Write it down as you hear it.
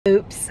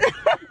Oops.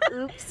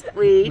 Oops,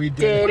 we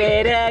did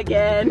it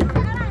again.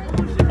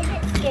 Is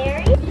it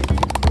scary?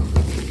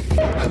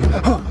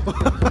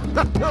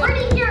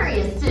 Pretty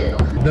curious too.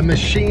 The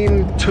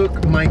machine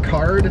took my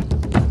card.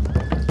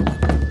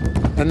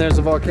 And there's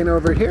a volcano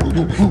over here.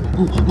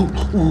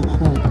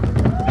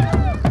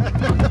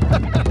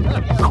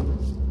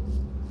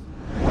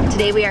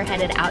 Today we are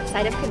headed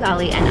outside of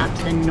Kigali and up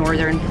to the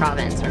northern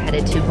province. We're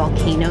headed to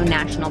Volcano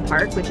National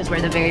Park, which is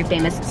where the very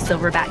famous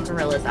silverback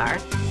gorillas are.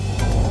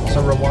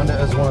 So Rwanda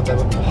is one of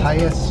the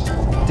highest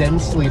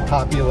densely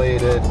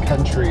populated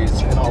countries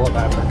in all of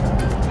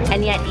Africa.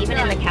 And yet, even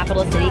in the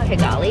capital city,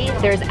 Kigali,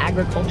 there's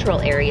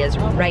agricultural areas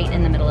right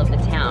in the middle of the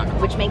town,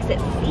 which makes it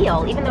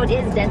feel, even though it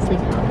is densely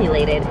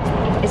populated,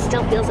 it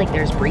still feels like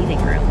there's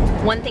breathing room.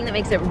 One thing that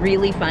makes it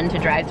really fun to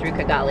drive through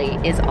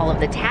Kigali is all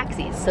of the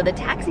taxis. So the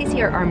taxis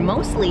here are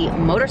mostly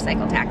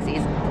motorcycle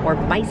taxis or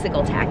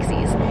bicycle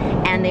taxis,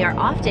 and they are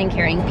often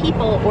carrying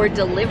people or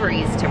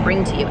deliveries to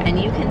bring to you. And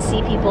you can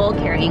see people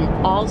carrying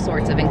all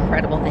sorts of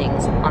incredible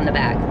things on the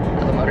back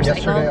of a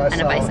motorcycle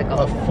and a bicycle.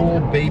 A full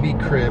baby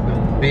crib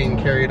being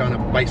carried on a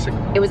bicycle.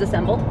 It was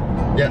assembled?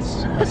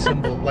 Yes,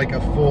 assembled, like a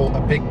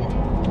big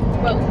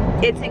one.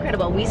 Well, it's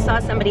incredible. We saw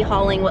somebody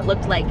hauling what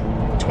looked like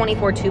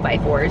 24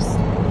 2x4s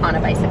on a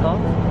bicycle.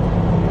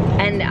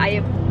 And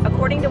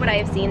according to what I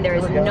have seen, there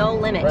is no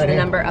limit to the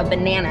number of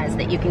bananas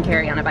that you can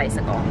carry on a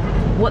bicycle.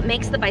 What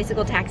makes the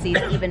bicycle taxis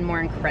even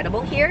more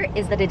incredible here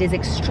is that it is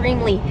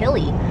extremely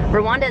hilly.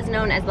 Rwanda is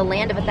known as the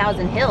land of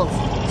 1,000 hills,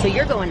 so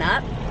you're going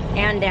up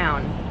and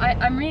down.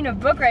 I'm reading a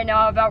book right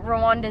now about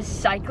Rwanda's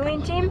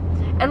cycling team,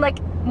 and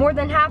like more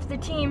than half the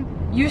team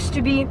used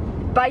to be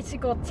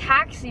bicycle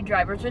taxi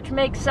drivers, which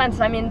makes sense.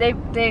 I mean, they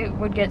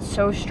would get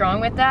so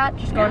strong with that,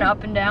 just going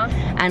up and down.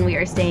 And we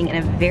are staying in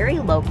a very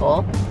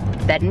local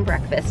bed and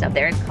breakfast up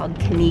there. It's called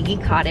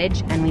Kinigi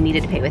Cottage, and we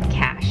needed to pay with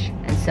cash.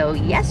 And so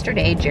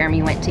yesterday,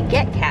 Jeremy went to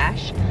get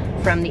cash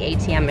from the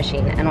ATM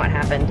machine, and what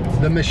happened?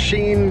 The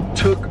machine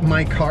took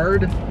my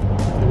card,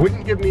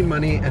 wouldn't give me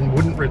money, and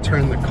wouldn't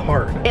return the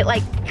card. It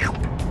like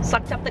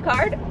sucked up the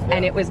card,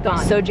 and it was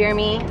gone. So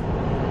Jeremy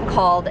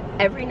called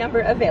every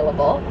number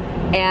available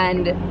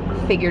and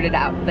figured it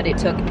out, but it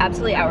took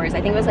absolutely hours.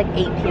 I think it was like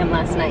 8 p.m.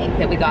 last night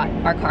that we got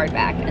our card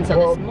back, and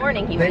so this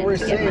morning he went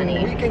to get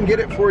money. We can get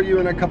it for you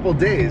in a couple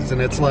days,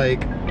 and it's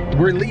like,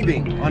 we're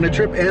leaving on a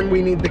trip and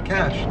we need the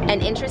cash.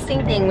 An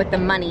interesting thing with the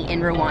money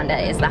in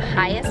Rwanda is the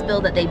highest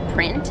bill that they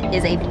print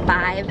is a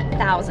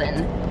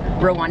 5,000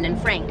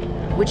 Rwandan franc,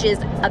 which is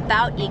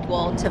about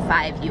equal to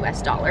 $5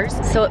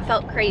 US. So it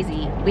felt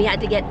crazy. We had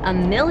to get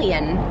 1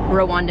 million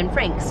Rwandan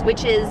francs,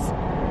 which is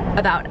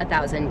about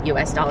 1,000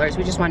 US.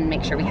 We just wanted to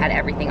make sure we had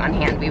everything on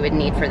hand we would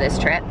need for this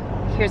trip.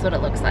 Here's what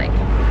it looks like.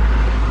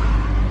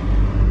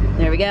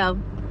 There we go.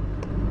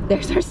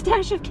 There's our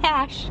stash of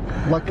cash.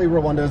 Luckily,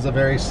 Rwanda is a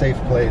very safe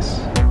place.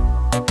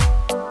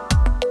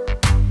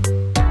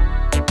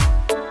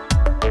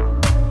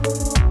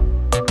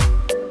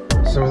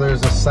 So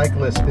there's a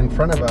cyclist in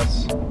front of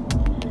us,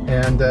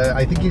 and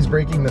I think he's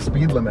breaking the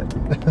speed limit.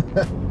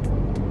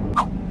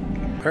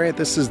 All right,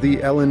 this is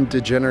the Ellen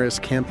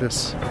DeGeneres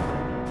campus.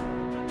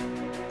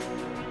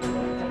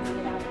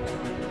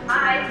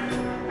 Hi,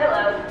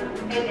 hello,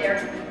 hey there.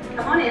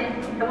 Come on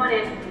in, come on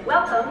in.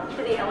 Welcome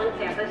to the Ellen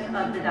campus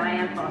of the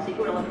Diane Fossey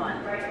Gorilla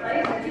Fund. Right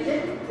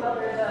place, well,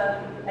 there's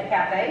a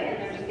cafe, and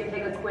there's you can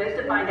take a quiz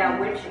to find out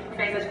which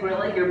famous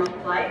gorilla you're most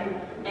like,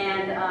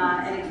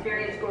 and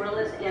experience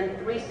gorillas in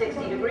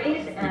 360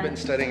 degrees. We've been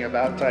studying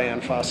about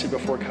Diane Fossey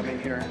before coming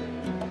here.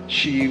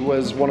 She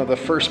was one of the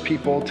first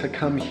people to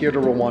come here to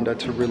Rwanda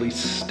to really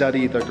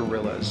study the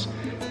gorillas.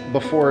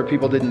 Before,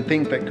 people didn't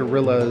think that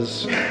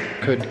gorillas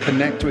could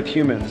connect with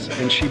humans,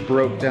 and she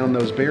broke down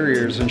those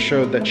barriers and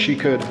showed that she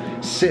could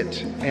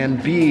sit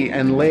and be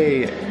and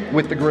lay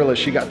with the gorillas.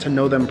 She got to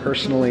know them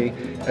personally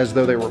as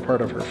though they were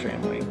part of her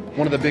family.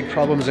 One of the big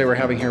problems they were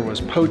having here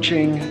was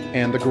poaching,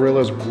 and the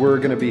gorillas were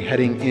going to be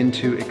heading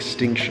into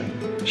extinction.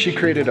 She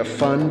created a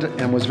fund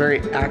and was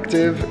very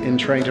active in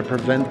trying to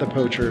prevent the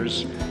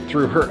poachers.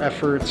 Through her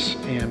efforts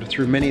and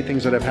through many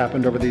things that have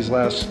happened over these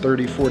last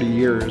 30, 40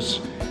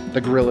 years,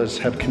 the gorillas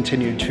have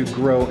continued to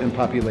grow in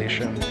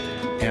population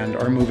and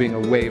are moving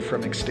away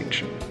from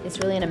extinction. It's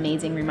really an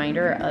amazing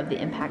reminder of the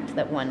impact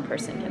that one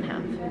person can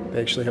have.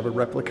 They actually have a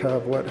replica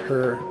of what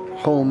her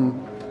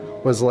home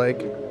was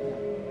like.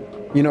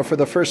 You know, for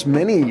the first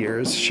many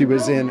years, she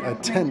was in a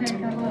tent.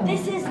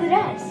 This is the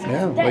desk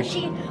that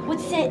she would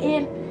sit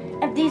in,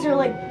 and these are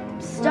like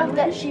stuff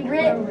that she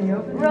wrote,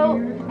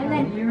 and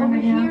then over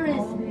here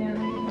is...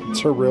 It's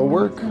her real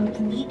work.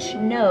 Each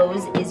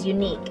nose is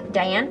unique.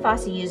 Diane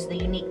Fossey used the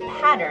unique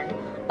pattern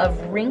of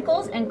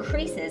wrinkles and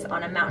creases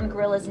on a mountain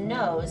gorilla's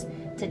nose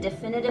to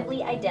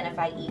definitively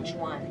identify each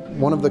one.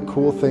 One of the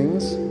cool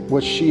things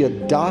was she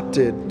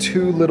adopted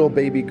 2 little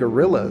baby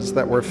gorillas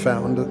that were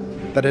found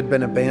that had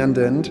been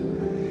abandoned,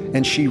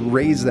 and she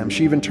raised them.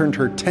 She even turned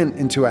her tent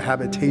into a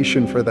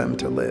habitation for them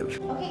to live.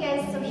 Okay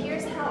guys, so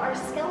here's how our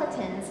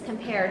skeletons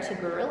compare to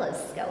gorillas'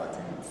 skeletons.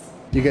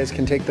 You guys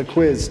can take the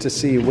quiz to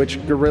see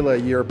which gorilla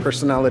your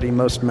personality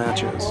most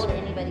matches. I don't hold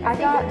anybody I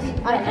got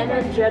an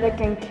energetic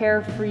and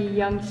carefree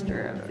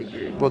youngster of the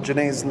group. Well,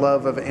 Janae's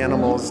love of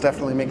animals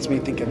definitely makes me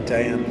think of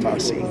Diane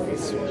Fossey.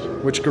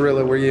 Which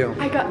gorilla were you?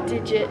 I got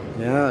Digit.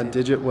 Yeah,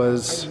 Digit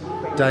was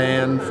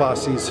Diane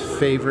Fossey's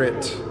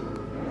favorite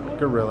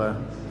gorilla.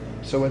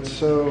 So what's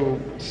so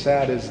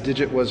sad is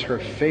Digit was her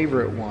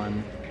favorite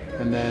one,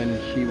 and then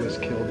he was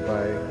killed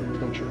by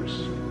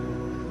poachers.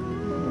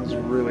 It was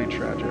really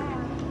tragic.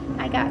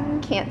 I got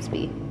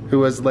Cansby. Who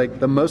was like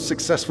the most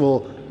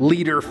successful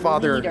leader,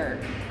 father,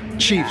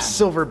 chief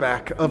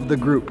silverback of the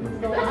group.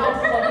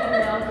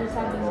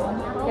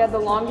 Yeah, the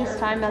longest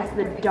time as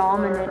the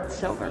dominant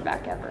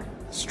silverback ever.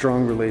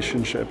 Strong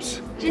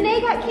relationships.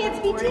 Janae got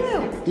Cansby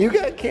too. You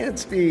got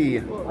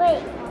Cansby.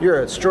 Wait.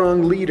 You're a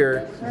strong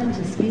leader. Learn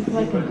to speak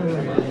like a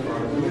gorilla.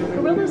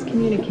 Gorillas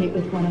communicate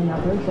with one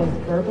another both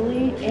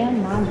verbally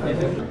and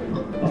non-verbally.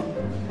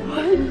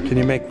 Can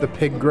you make the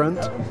pig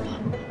grunt?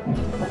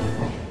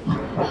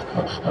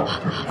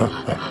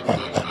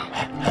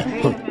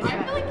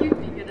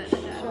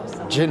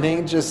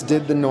 Janae just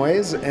did the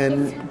noise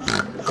and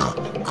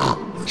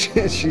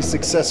she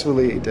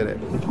successfully did it.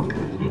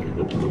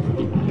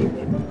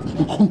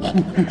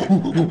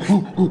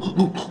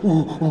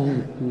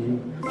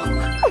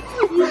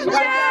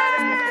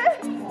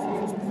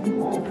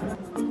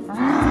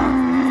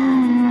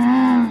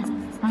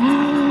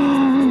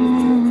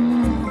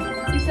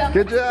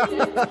 Good job.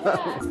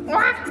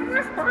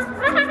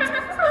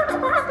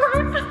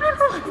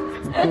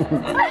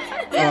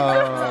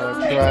 Oh,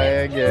 try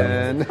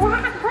again.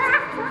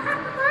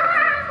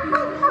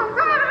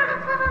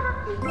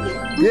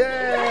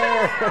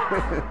 Yeah!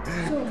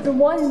 So the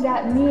one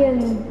that me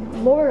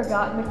and Laura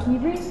got,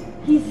 McKeever,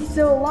 he's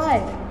still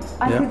alive.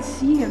 I could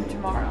see him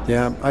tomorrow.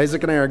 Yeah,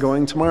 Isaac and I are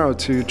going tomorrow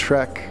to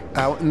trek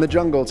out in the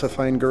jungle to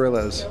find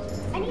gorillas.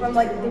 From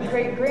like the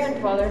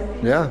great-grandfather.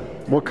 Yeah,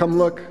 well come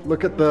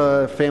look at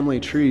the family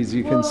trees.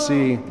 You can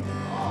see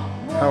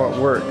how it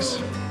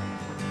works.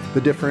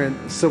 The different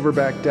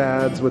silverback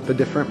dads with the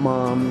different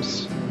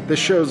moms. This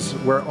shows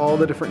where all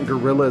the different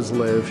gorillas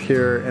live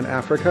here in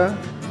Africa.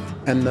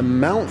 And the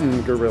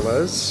mountain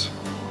gorillas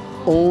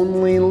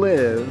only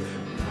live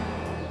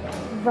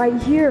Right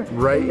here.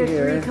 Right in the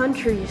here. 3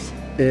 countries.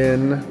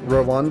 in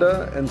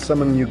Rwanda and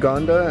some in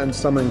Uganda and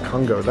some in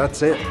Congo.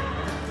 That's it.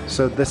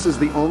 So this is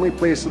the only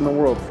place in the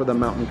world for the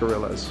mountain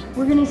gorillas.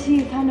 We're gonna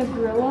see a kind of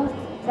gorilla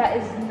that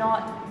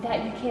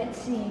you can't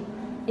see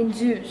in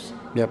zoos.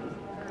 Yep.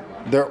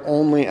 They're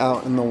only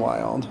out in the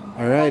wild.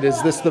 All right,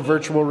 is this the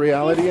virtual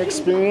reality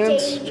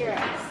experience?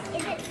 Dangerous.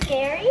 Is it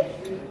scary?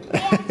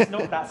 It's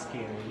not that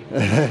scary.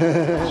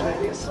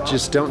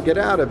 Just don't get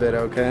out of it,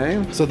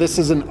 okay? So this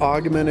is an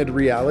augmented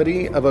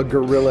reality of a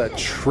gorilla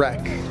trek.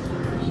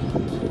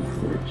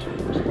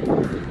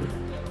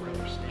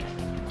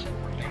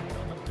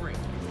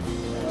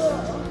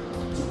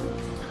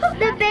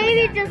 The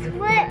baby just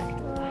flipped.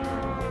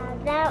 Wow,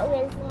 that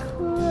was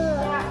cool.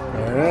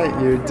 All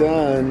right, you're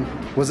done.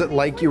 Was it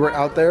like you were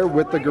out there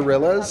with the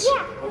gorillas?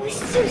 Yeah, it was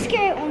so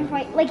scary at one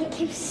point. Like it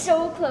came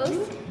so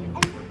close.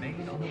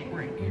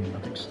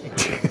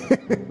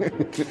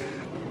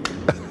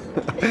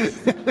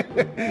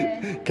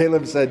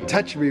 Caleb said,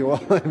 touch me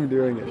while I'm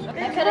doing it. It's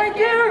right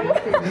there.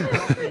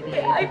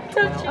 I'm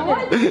touching it. I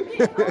want to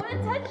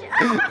touch it.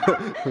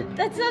 Ah!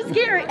 That's so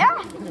scary.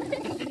 Ah!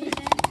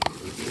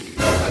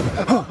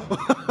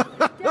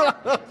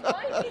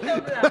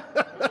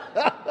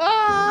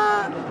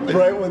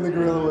 Right when the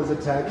gorilla was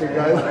attacking,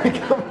 I like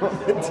come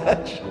up and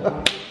touch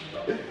him.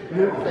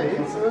 Your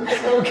face was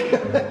so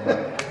good.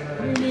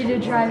 You need to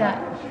try that.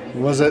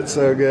 Was it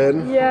so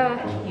good? Yeah.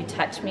 You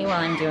touch me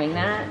while I'm doing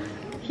that,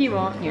 He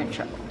won't. you're in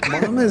trouble.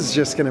 Mom is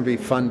just gonna be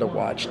fun to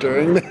watch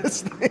during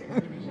this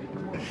thing.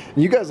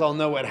 You guys all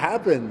know what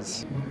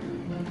happens.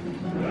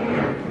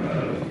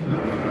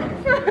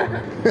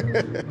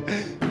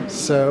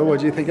 So,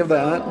 what'd you think of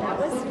that? That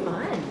was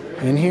fun.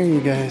 In here,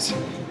 you guys.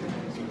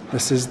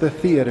 This is the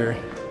theater.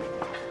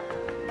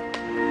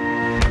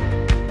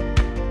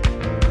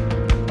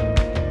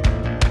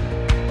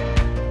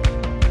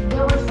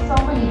 There were so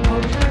many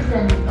poachers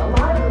and a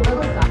lot of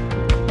gorillas got.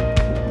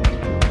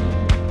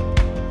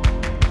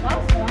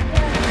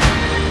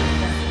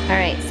 All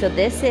right, so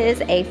this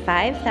is a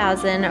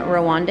 5,000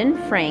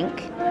 Rwandan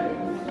franc.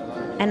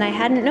 And I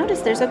hadn't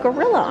noticed there's a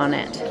gorilla on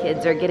it.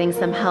 Kids are getting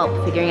some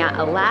help figuring out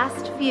a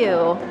last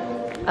few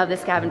of the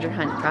scavenger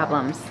hunt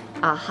problems.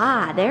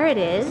 Aha, there it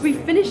is. We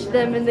finished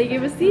them and they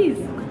gave us these.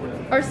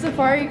 Our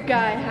safari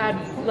guy had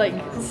like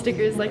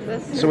stickers like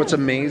this. So what's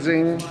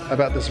amazing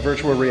about this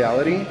virtual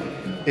reality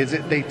is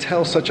they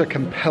tell such a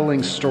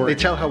compelling story. They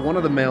tell how one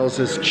of the males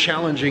is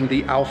challenging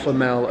the alpha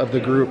male of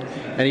the group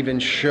and even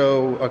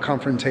show a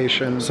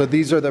confrontation. So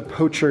these are the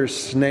poacher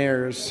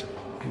snares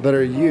that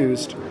are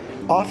used.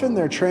 Often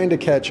they're trying to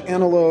catch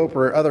antelope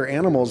or other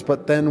animals,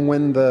 but then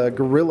when the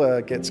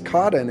gorilla gets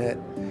caught in it,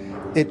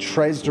 it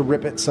tries to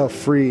rip itself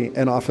free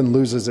and often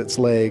loses its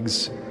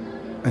legs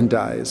and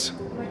dies.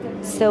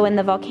 So in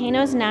the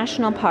Volcanoes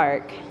National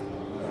Park,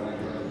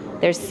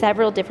 There's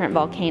several different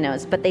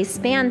volcanoes, but they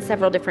span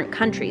several different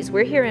countries.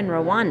 We're here in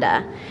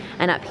Rwanda,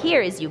 and up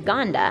here is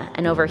Uganda,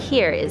 and over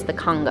here is the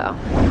Congo.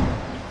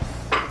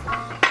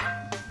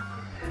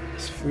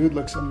 This food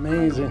looks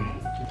amazing.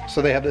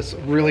 So they have this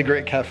really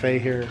great cafe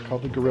here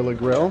called the Gorilla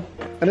Grill,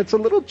 and it's a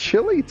little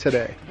chilly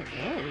today.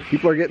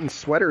 People are getting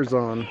sweaters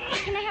on.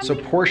 So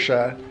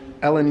Portia,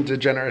 Ellen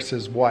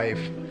DeGeneres' wife,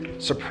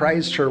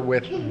 surprised her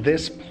with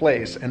this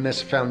place and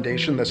this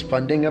foundation, this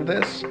funding of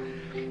this,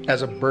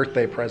 as a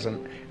birthday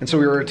present. And so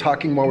we were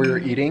talking while we were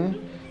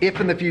eating, if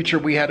in the future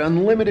we had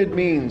unlimited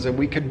means and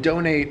we could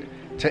donate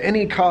to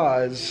any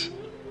cause,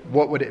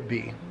 what would it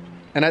be?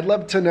 And I'd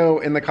love to know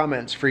in the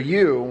comments for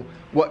you,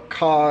 what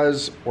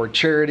cause or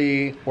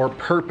charity or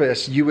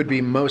purpose you would be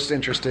most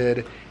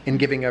interested in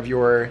giving of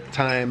your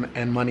time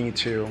and money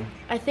to.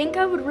 I think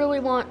I would really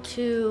want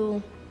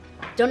to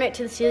donate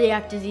to the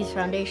Celiac Disease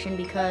Foundation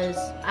because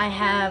I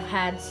have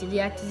had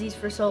celiac disease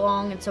for so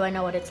long, and so I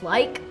know what it's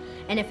like.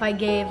 And if I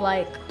gave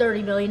like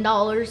 $30 million,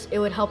 it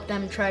would help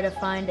them try to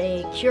find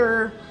a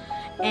cure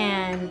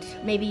and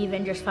maybe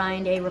even just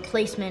find a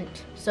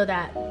replacement so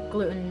that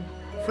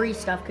gluten-free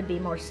stuff could be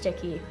more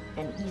sticky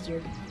and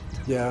easier.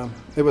 Yeah,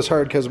 it was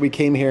hard because we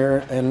came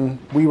here and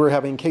we were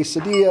having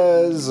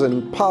quesadillas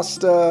and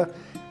pasta,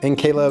 and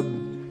Caleb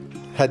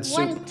had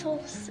soup.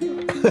 Lentil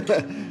soup.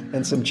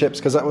 And some chips,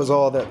 because that was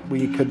all that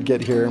we could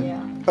get here.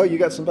 Yeah. Oh, you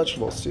got some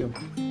vegetables too.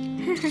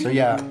 So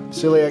yeah,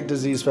 Celiac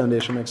Disease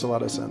Foundation makes a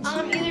lot of sense.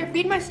 Either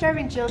Feed My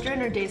Starving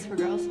Children or Days for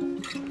Girls.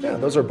 Yeah,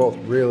 those are both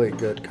really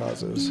good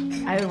causes.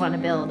 I would want to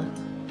build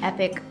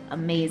epic,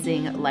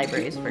 amazing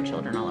libraries for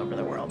children all over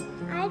the world.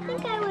 I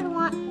think I would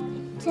want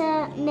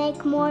to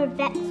make more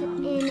vets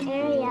in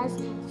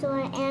areas so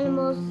our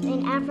animals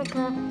in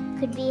Africa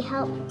could be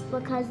helped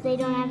because they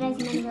don't have as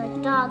many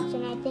like dogs,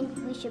 and I think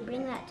we should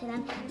bring that to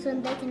them so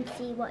they can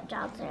see what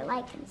dogs are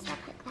like and stuff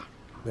like that.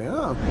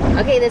 Yeah.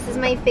 Okay, this is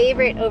my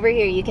favorite over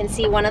here. You can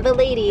see one of the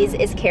ladies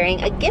is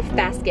carrying a gift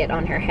basket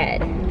on her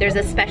head. There's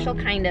a special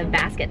kind of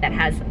basket that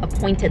has a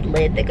pointed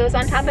lid that goes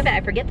on top of it. I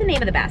forget the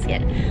name of the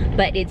basket,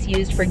 but it's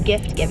used for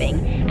gift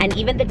giving. And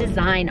even the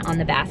design on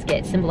the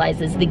basket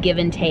symbolizes the give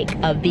and take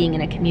of being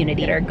in a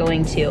community that are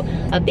going to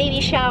a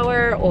baby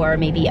shower or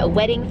maybe a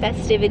wedding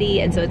festivity.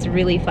 And so it's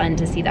really fun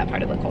to see that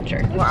part of the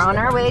culture. We're on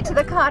our way to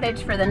the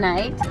cottage for the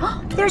night.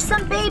 There's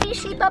some baby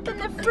sheep up in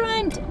the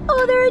front.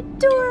 Oh, they're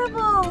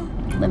adorable.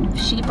 The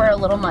sheep are a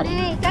little muddy.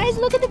 Hey, guys,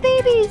 look at the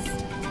babies.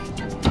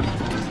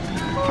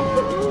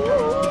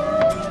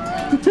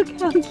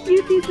 Look how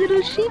cute these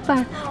little sheep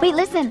are. Wait,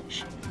 listen.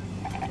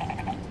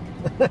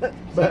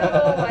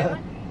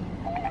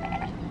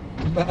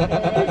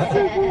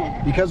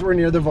 Because we're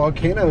near the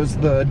volcanoes,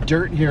 the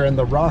dirt here and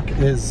the rock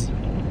is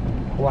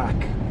black,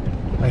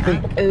 I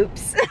think.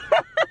 Oops.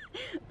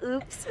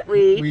 Oops,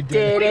 we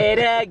did it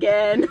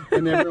again.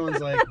 And everyone's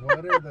like,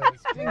 what are those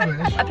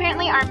English?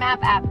 Apparently our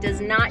map app does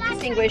not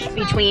distinguish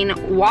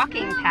between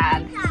walking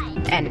paths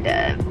and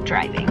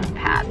driving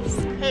paths.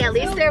 Hey, at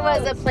least there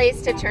was a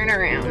place to turn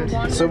around.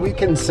 So we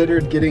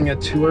considered getting a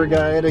tour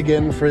guide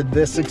again for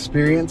this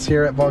experience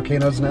here at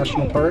Volcanoes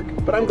National Park,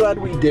 but I'm glad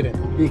we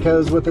didn't,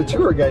 because with a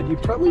tour guide you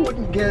probably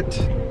wouldn't get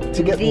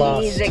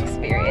lost. These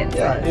experiences.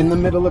 Yeah, in the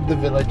middle of the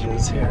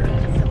villages here.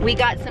 We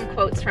got some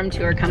quotes from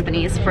tour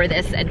companies for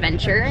this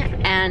adventure,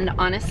 and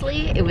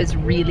honestly, it was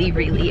really,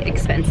 really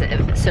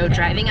expensive. So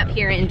driving up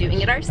here and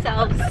doing it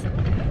ourselves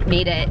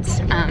made it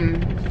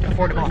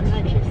affordable.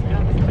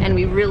 And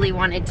we really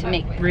wanted to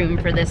make room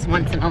for this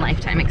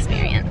once-in-a-lifetime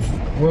experience.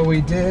 Well,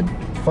 we did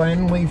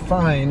finally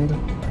find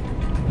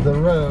the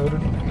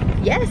road.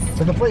 Yes.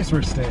 To the place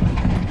we're staying.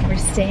 We're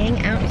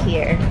staying out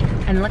here.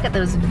 And look at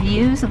those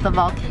views of the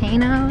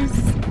volcanoes.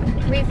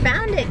 We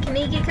found it,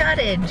 Kinigi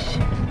Cottage.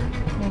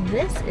 Well,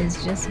 this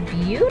is just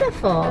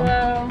beautiful.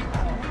 Hello.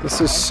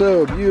 This is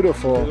so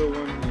beautiful.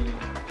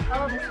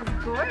 Oh, this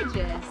is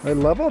gorgeous. I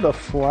love all the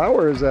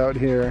flowers out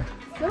here.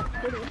 So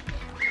pretty.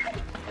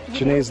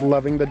 Janae's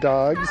loving the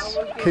dogs.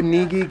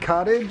 Kinigi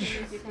Cottage.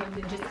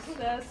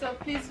 So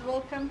please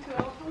welcome to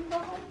our home.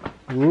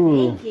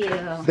 Ooh. Thank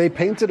you. They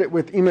painted it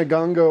with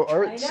Imigango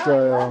art I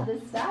style. love the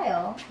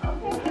style.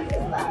 Okay, this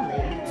is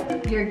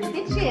lovely. Your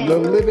kitchen. The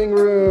living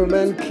room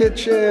and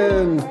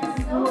kitchen.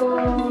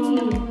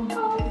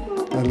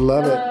 I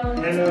love it.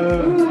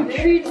 Hello. Ooh,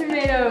 tree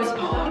tomatoes.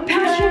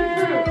 Passion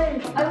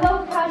fruit. I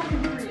love passion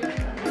fruit.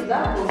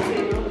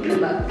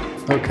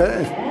 Okay.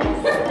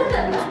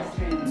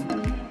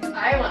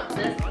 I want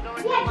this.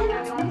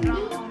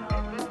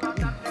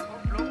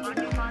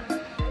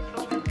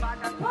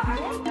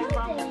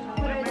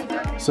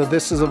 So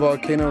this is a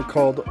volcano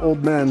called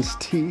Old Man's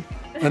Teeth.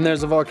 And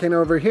there's a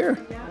volcano over here.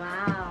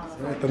 Wow.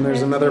 Right, then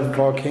there's another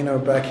volcano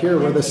back here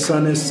where the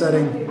sun is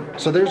setting.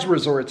 So there's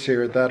resorts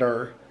here that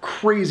are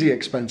crazy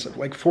expensive,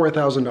 like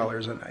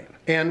 $4,000 a night.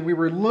 And we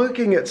were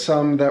looking at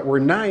some that were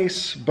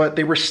nice, but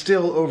they were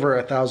still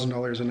over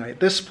 $1,000 a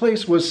night. This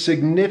place was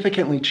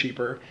significantly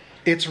cheaper.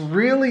 It's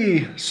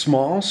really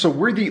small, so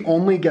we're the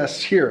only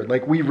guests here.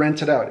 Like, we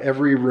rented out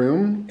every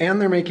room,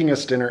 and they're making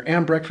us dinner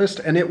and breakfast,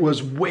 and it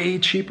was way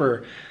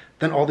cheaper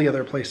than all the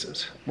other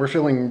places. We're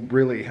feeling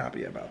really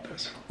happy about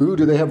this. Ooh,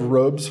 do they have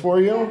robes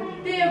for you?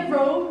 They have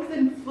robes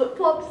and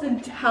flip-flops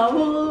and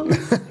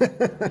towels.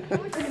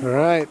 All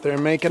right, they're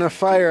making a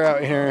fire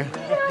out here.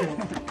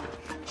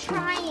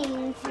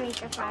 Trying to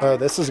make a fire. Oh,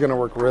 this is gonna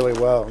work really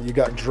well. You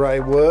got dry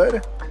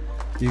wood,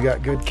 you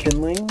got good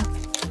kindling,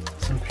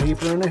 some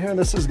paper in here.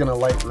 This is gonna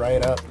light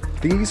right up.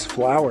 These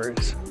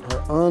flowers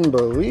are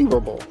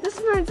unbelievable. This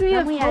reminds me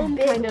of we had home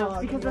big kind of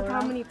dogs, because of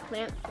how many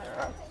plants there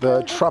are.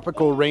 The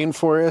tropical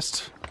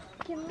rainforest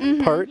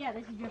part. Yeah,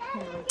 this is just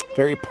kindling.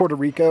 Very Puerto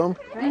Rico.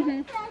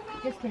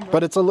 Just kindling.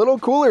 But it's a little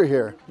cooler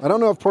here. I don't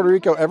know if Puerto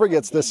Rico ever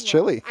gets this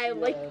chilly. I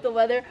like the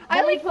weather.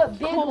 I like put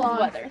big cold logs.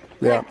 weather.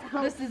 Yeah.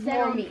 This is Set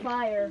more on me.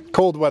 fire.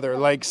 Cold weather,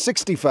 like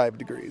 65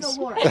 degrees.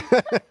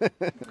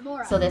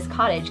 So this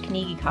cottage,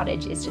 Kanigi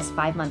Cottage, is just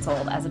 5 months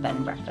old as a bed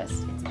and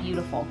breakfast. It's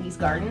beautiful. These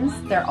gardens,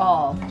 they're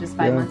all just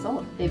 5 months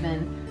old. They've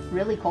been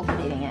really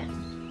cultivating it.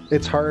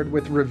 It's hard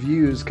with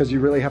reviews because you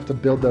really have to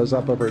build those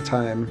up over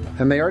time.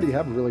 And they already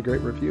have really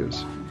great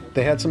reviews.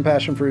 They had some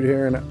passion fruit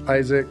here, and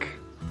Isaac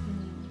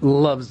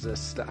loves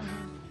this stuff.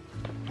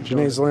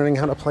 Janae's learning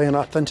how to play an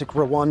authentic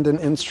Rwandan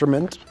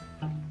instrument.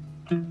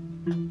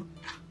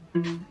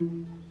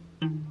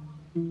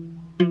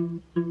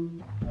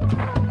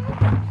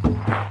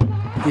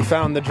 He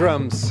found the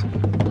drums.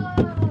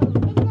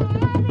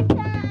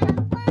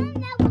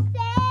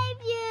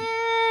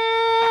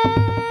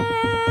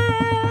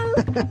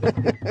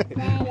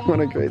 What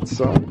a great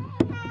song.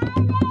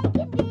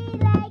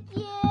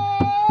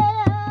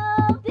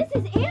 This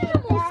is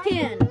animal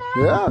skin.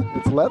 Yeah,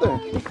 it's leather.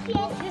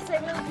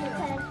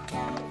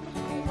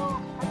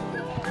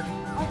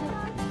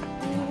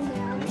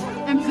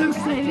 I'm so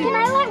excited. Can I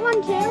light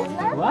one too?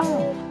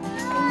 Wow.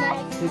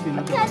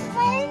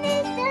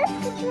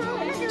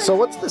 So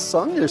what's the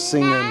song you're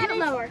singing?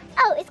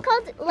 Oh, it's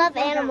called Love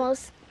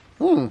Animals.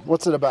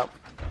 What's it about?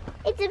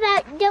 It's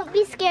about don't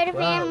be scared of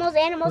animals.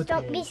 Animals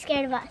don't be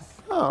scared of us.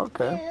 Oh,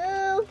 okay.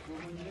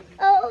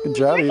 Oh, Good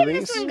job, where can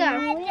Elise. this one go?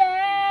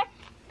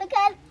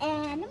 Because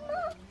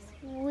animals,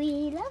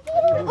 we love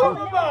you. Go,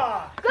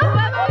 Baba! Go,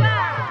 Baba!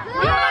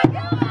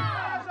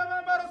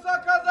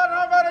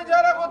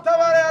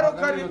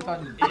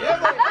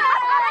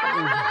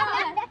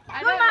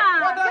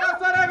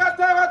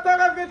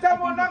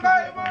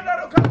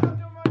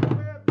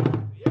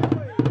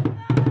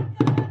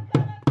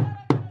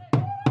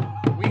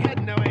 We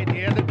had no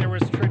idea that there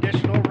was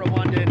traditional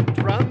Rwandan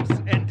drums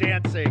and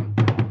dancing,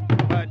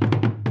 but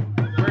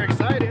we're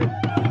excited.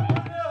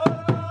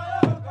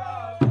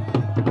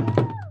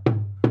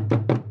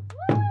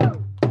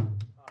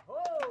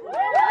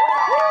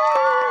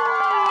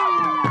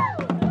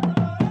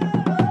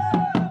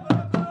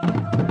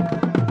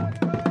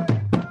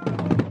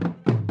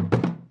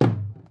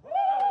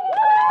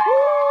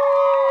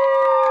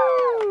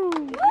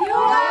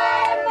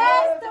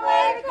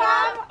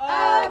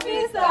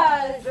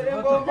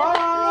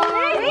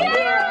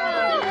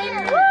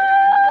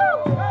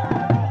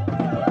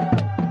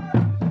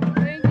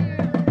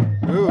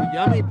 Ooh,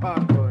 yummy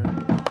popcorn.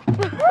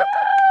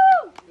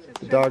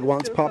 The dog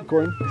wants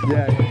popcorn?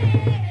 Yeah.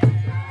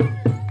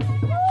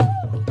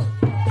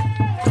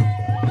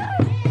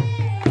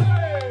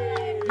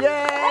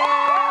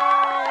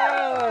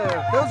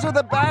 Yeah! Those are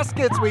the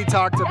baskets we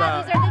talked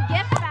about. These are the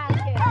gift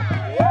baskets.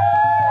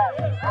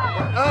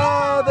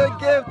 Oh,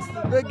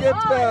 the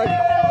gift bag.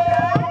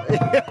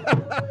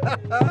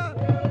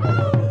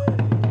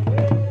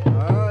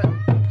 Oh,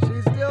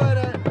 she's doing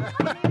it.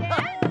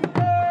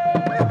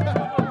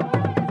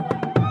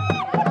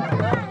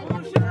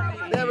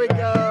 There we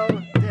go.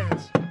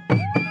 Dance.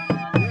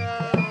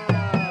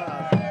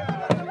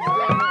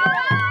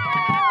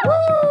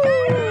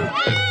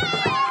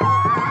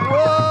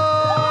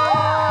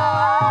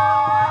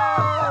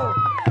 Whoa!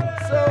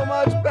 So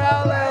much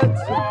balance.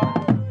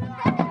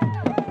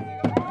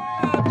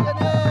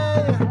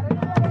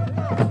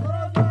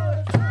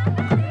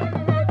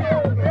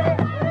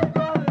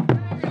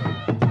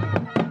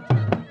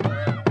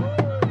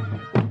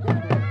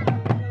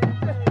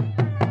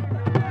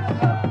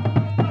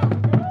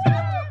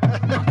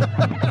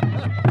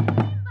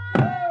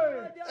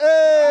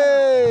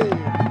 Hey!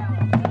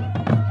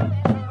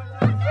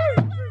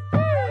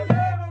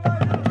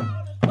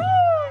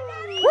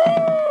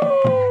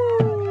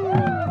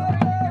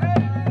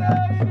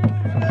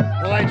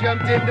 Well, I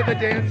jumped into the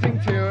dancing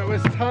too. It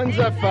was tons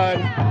of fun.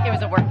 It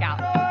was a workout.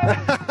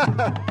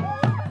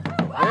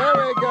 There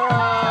we go.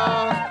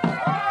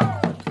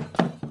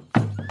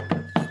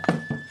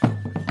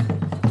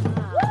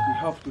 We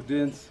have to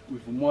dance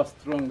with more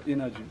strong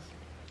energies.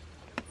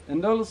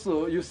 And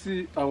also, you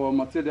see our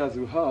materials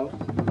we have.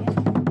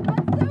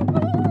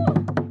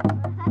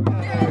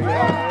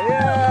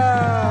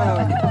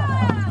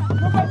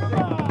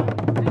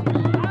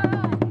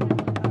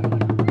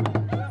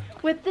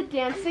 With the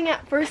dancing,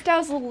 at first I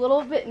was a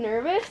little bit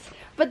nervous,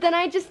 but then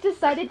I just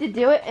decided to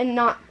do it and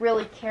not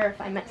really care if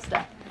I messed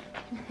up.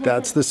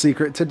 That's the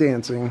secret to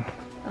dancing.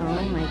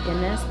 Oh my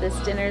goodness, this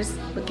dinner's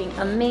looking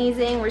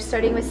amazing. We're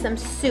starting with some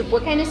soup.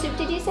 What kind of soup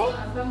did you say?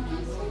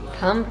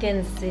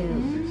 Pumpkin soup.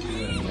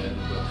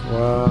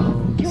 Wow.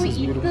 Can we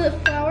eat the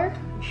flour?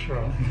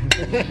 Sure.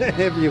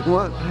 If you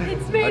want.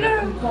 It's made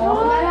out of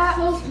That's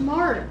so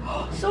smart.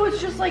 So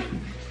it's just like,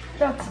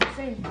 that's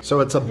insane. So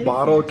it's a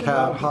bottle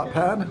cap hot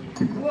pad?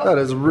 That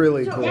is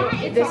really cool.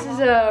 This is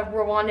a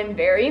Rwandan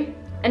berry,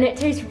 and it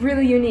tastes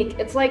really unique.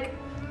 It's like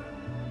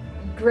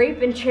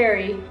grape and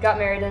cherry got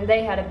married and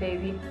they had a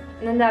baby.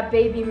 And then that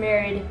baby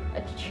married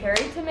a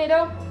cherry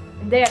tomato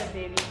and they had a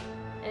baby.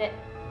 And it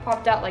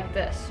popped out like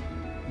this.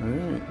 All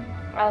right.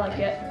 I like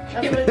it.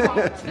 That's what it's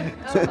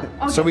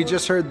called. So we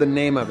just heard the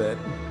name of it.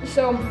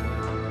 So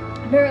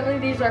apparently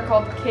these are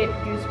called Cape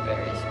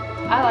gooseberries.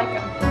 I like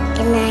them.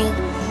 Good night.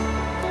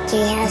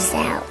 Treehouse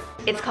out.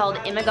 It's called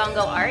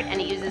Imigongo art, and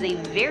it uses a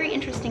very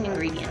interesting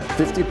ingredient.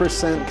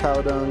 50%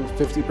 cow dung,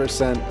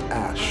 50%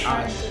 ash. And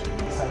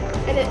it, Want to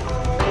pet it?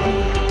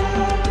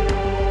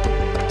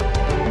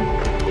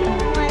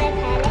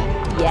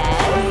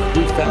 Yes.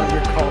 We found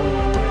your calling in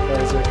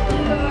life, Isaac.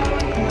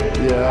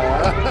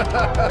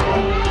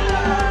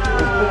 Yeah.